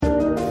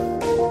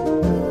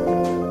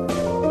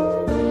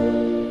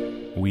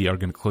are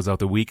going to close out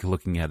the week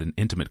looking at an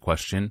intimate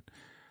question,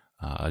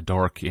 a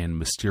dark and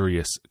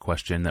mysterious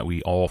question that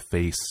we all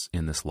face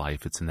in this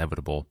life. It's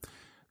inevitable.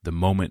 The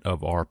moment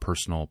of our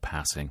personal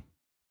passing.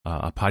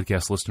 A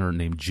podcast listener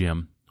named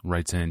Jim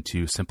writes in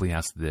to simply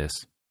ask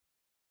this: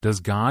 does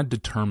God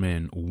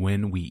determine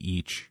when we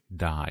each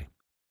die?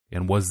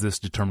 And was this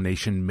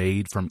determination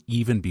made from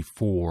even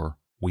before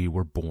we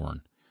were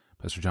born?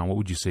 Pastor John, what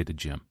would you say to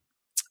Jim?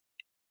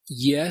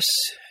 Yes,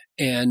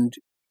 and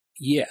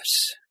yes.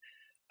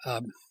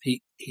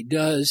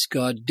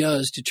 God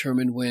does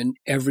determine when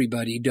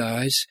everybody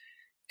dies,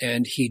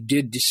 and he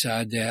did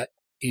decide that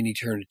in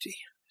eternity.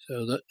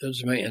 So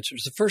those are my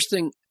answers. The first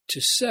thing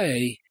to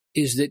say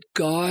is that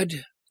God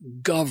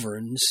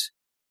governs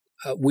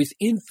with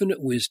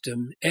infinite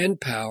wisdom and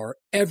power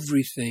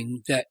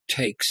everything that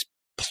takes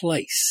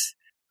place.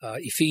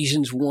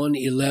 Ephesians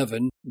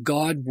 1:11,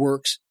 God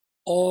works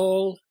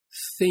all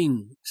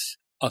things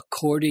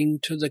according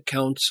to the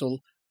counsel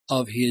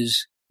of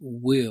his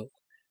will.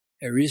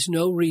 There is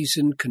no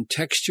reason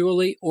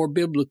contextually or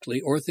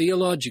biblically or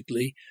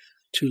theologically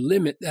to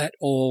limit that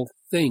all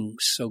things.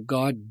 So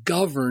God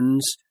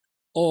governs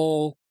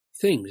all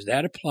things.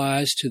 That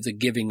applies to the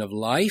giving of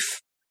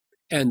life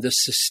and the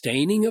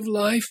sustaining of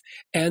life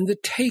and the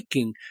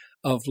taking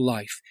of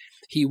life.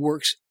 He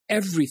works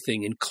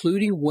everything,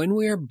 including when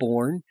we are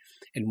born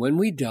and when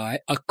we die,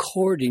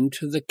 according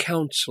to the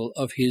counsel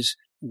of his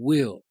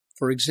will.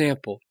 For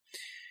example,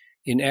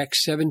 in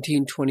Acts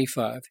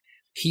 17:25,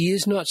 he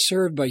is not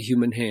served by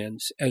human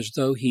hands as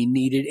though he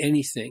needed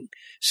anything,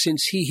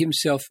 since he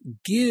himself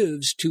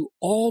gives to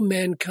all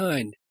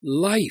mankind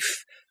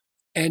life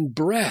and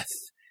breath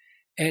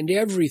and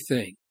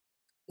everything.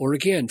 Or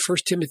again,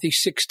 1 Timothy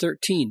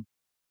 6:13,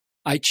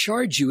 I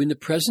charge you in the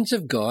presence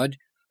of God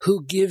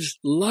who gives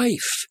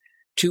life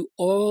to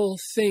all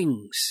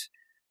things,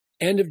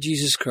 and of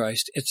Jesus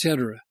Christ,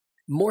 etc.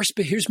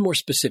 Here's more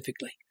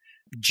specifically.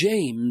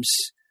 James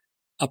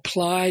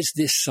applies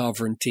this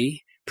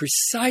sovereignty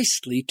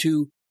precisely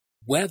to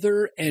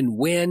whether and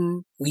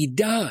when we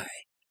die.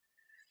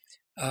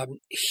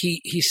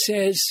 He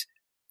says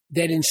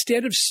that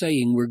instead of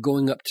saying we're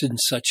going up to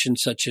such and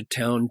such a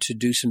town to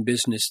do some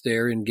business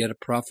there and get a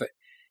profit,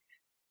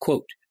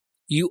 quote,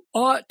 you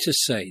ought to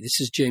say, this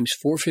is James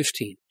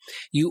 4:15,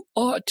 you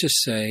ought to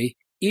say,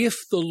 if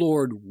the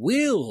Lord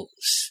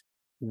wills,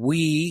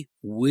 we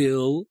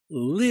will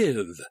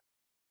live.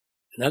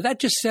 Now that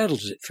just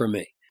settles it for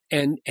me.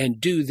 And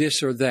do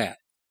this or that.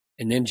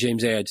 And then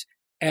James adds,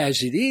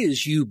 as it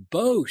is, you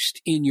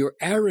boast in your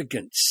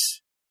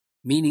arrogance.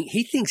 Meaning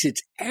he thinks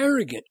it's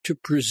arrogant to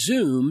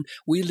presume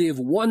we live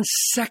 1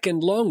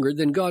 second longer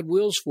than God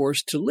wills for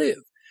us to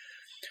live.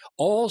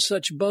 All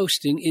such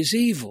boasting is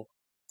evil.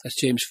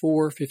 That's James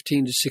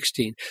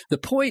 4:15-16. The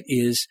point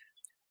is,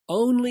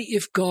 only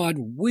if God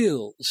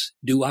wills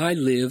do I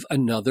live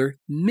another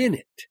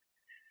minute.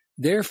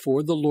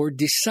 Therefore, the Lord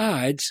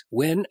decides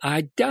when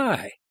I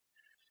die.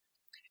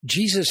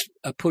 Jesus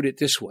put it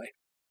this way,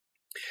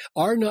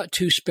 are not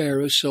 2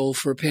 sparrows sold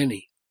for a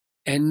penny,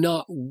 and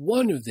not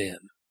one of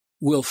them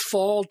will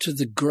fall to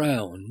the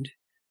ground,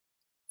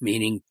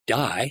 meaning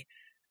die,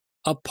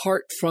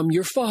 apart from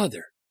your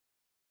Father.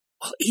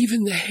 Well,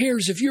 even the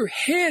hairs of your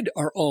head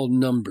are all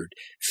numbered.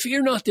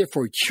 Fear not,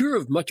 therefore, you're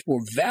of much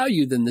more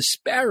value than the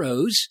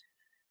sparrows.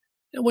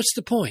 Now, what's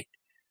the point?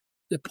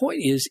 The point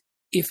is,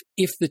 if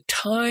the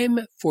time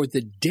for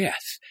the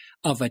death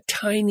of a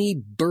tiny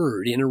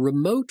bird in a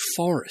remote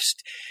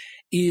forest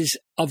is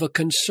of a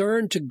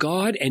concern to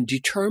God and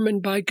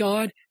determined by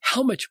God,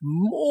 how much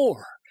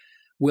more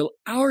will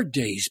our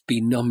days be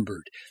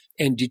numbered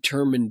and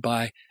determined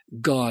by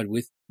God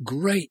with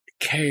great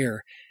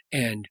care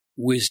and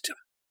wisdom?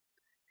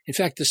 In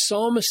fact, the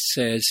psalmist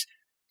says,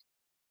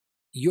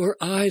 your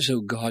eyes,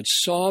 O God,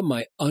 saw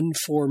my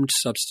unformed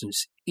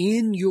substance.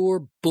 In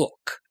your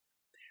book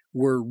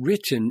were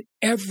written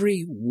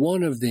every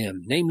one of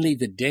them, namely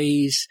the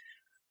days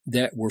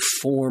that were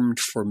formed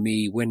for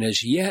me, when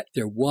as yet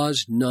there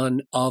was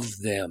none of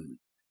them.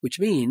 Which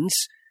means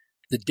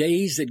the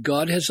days that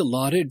God has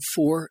allotted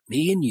for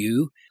me and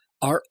you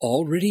are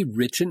already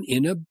written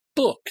in a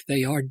book.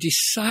 They are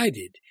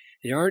decided.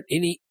 There aren't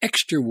any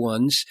extra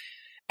ones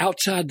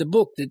outside the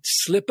book that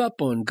slip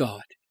up on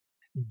God.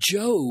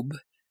 Job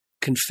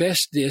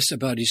confessed this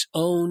about his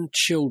own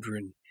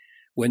children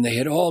when they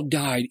had all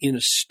died in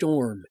a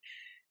storm.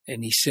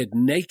 And he said,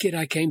 naked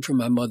I came from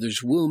my mother's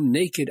womb,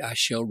 naked I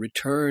shall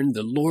return.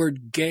 The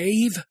Lord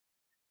gave,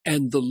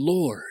 and the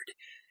Lord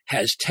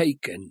has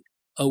taken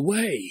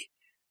away.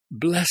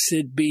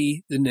 Blessed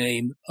be the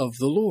name of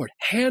the Lord.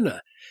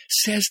 Hannah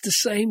says the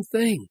same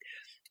thing.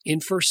 In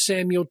 1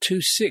 Samuel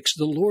 2:6,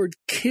 the Lord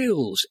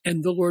kills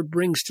and the Lord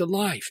brings to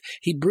life.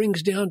 He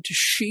brings down to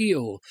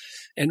Sheol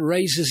and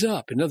raises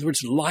up. In other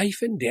words,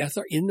 life and death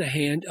are in the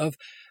hand of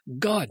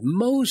God.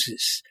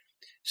 Moses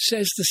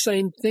says the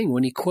same thing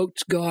when he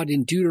quotes God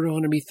in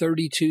Deuteronomy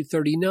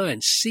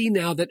 32:39. See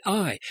now that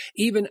I,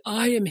 even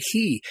I am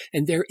he,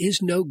 and there is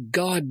no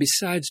God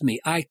besides me.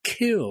 I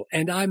kill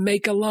and I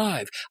make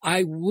alive.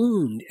 I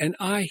wound and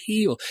I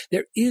heal.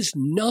 There is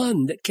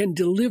none that can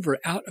deliver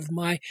out of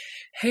my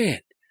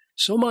hand.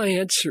 So my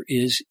answer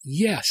is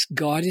yes,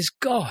 God is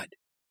God.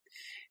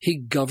 He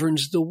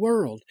governs the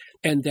world,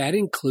 and that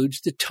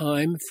includes the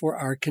time for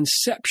our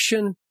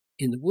conception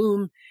in the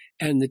womb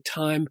and the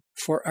time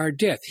for our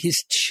death.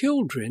 His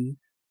children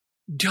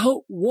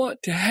don't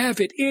want to have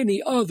it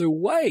any other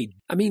way.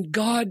 I mean,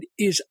 God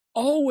is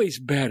always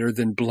better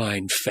than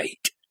blind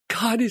fate.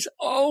 God is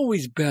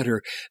always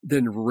better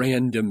than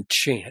random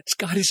chance.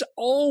 God is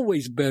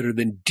always better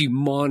than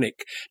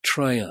demonic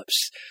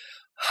triumphs.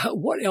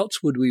 What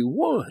else would we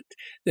want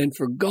than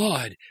for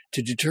God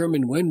to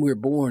determine when we're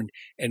born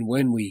and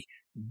when we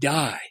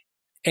die?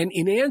 And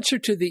in answer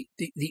to the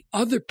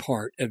other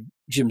part of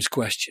Jim's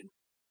question,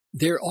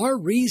 there are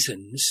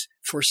reasons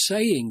for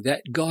saying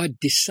that God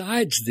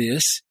decides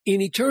this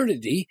in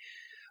eternity,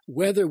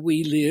 whether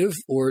we live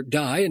or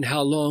die and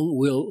how long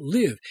we'll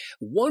live.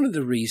 One of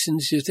the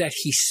reasons is that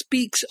he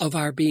speaks of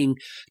our being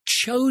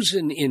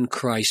chosen in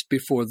Christ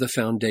before the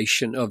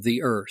foundation of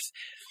the earth.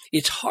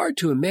 It's hard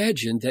to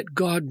imagine that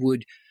God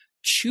would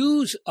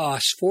choose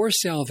us for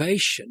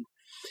salvation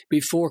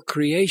before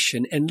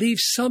creation and leave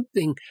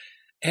something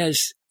as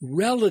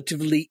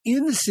relatively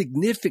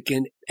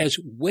insignificant as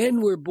when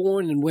we're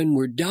born and when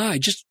we die.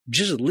 Just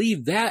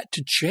leave that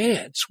to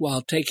chance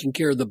while taking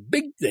care of the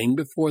big thing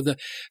before the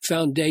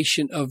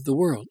foundation of the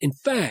world. In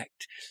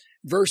fact,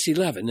 verse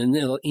 11, and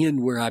then I'll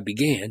end where I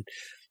began,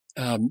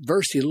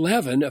 verse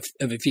 11 of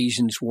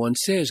Ephesians 1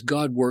 says,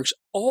 God works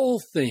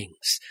all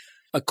things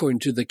according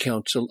to the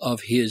counsel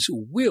of his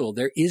will.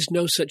 There is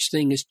no such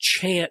thing as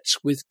chance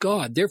with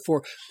God.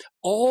 Therefore,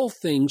 all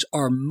things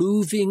are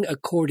moving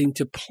according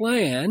to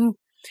plan.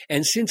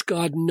 And since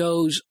God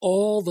knows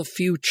all the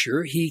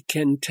future, he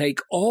can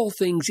take all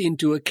things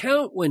into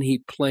account when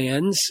he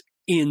plans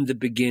in the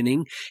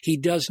beginning. He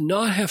does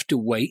not have to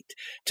wait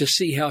to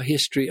see how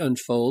history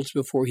unfolds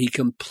before he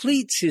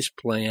completes his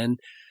plan.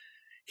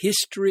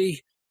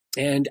 History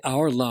and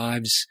our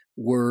lives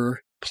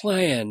were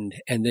planned,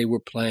 and they were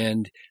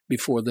planned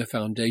before the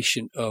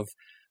foundation of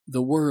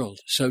the world.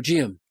 So,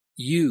 Jim,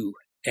 you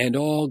and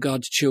all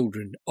God's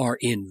children are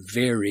in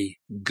very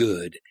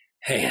good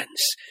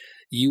hands.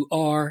 You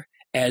are,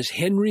 as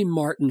Henry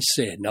Martin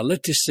said, now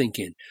let this sink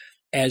in,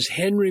 as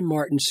Henry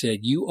Martin said,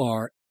 you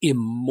are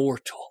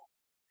immortal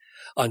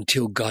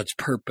until God's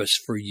purpose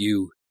for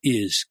you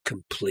is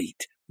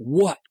complete.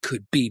 What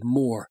could be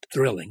more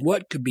thrilling?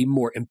 What could be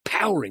more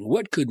empowering?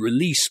 What could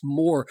release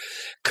more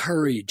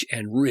courage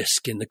and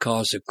risk in the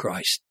cause of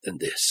Christ than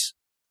this?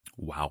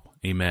 Wow.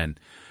 Amen.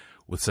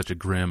 With such a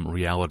grim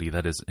reality,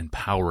 that is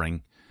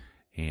empowering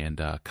and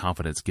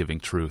confidence-giving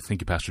truth.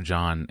 Thank you, Pastor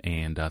John,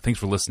 and thanks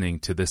for listening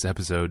to this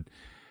episode.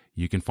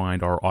 You can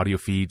find our audio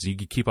feeds. You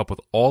can keep up with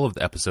all of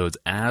the episodes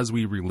as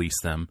we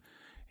release them,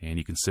 and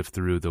you can sift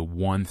through the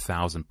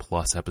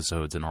 1,000-plus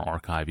episodes in our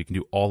archive. You can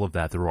do all of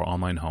that through our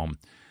online home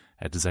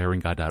at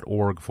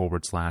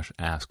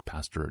desiringgod.org/Ask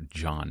Pastor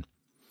John.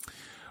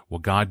 Well,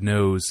 God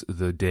knows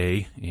the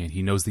day and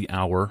he knows the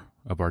hour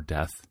of our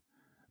death,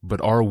 but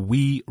are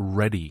we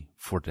ready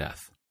for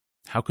death?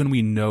 How can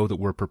we know that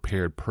we're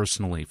prepared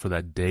personally for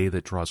that day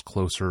that draws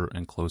closer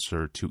and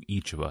closer to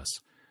each of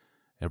us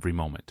every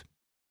moment?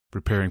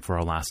 Preparing for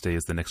our last day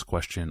is the next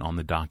question on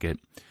the docket,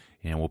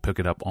 and we'll pick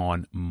it up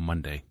on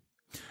Monday.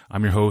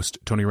 I'm your host,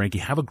 Tony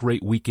Reinke. Have a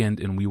great weekend,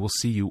 and we will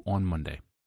see you on Monday.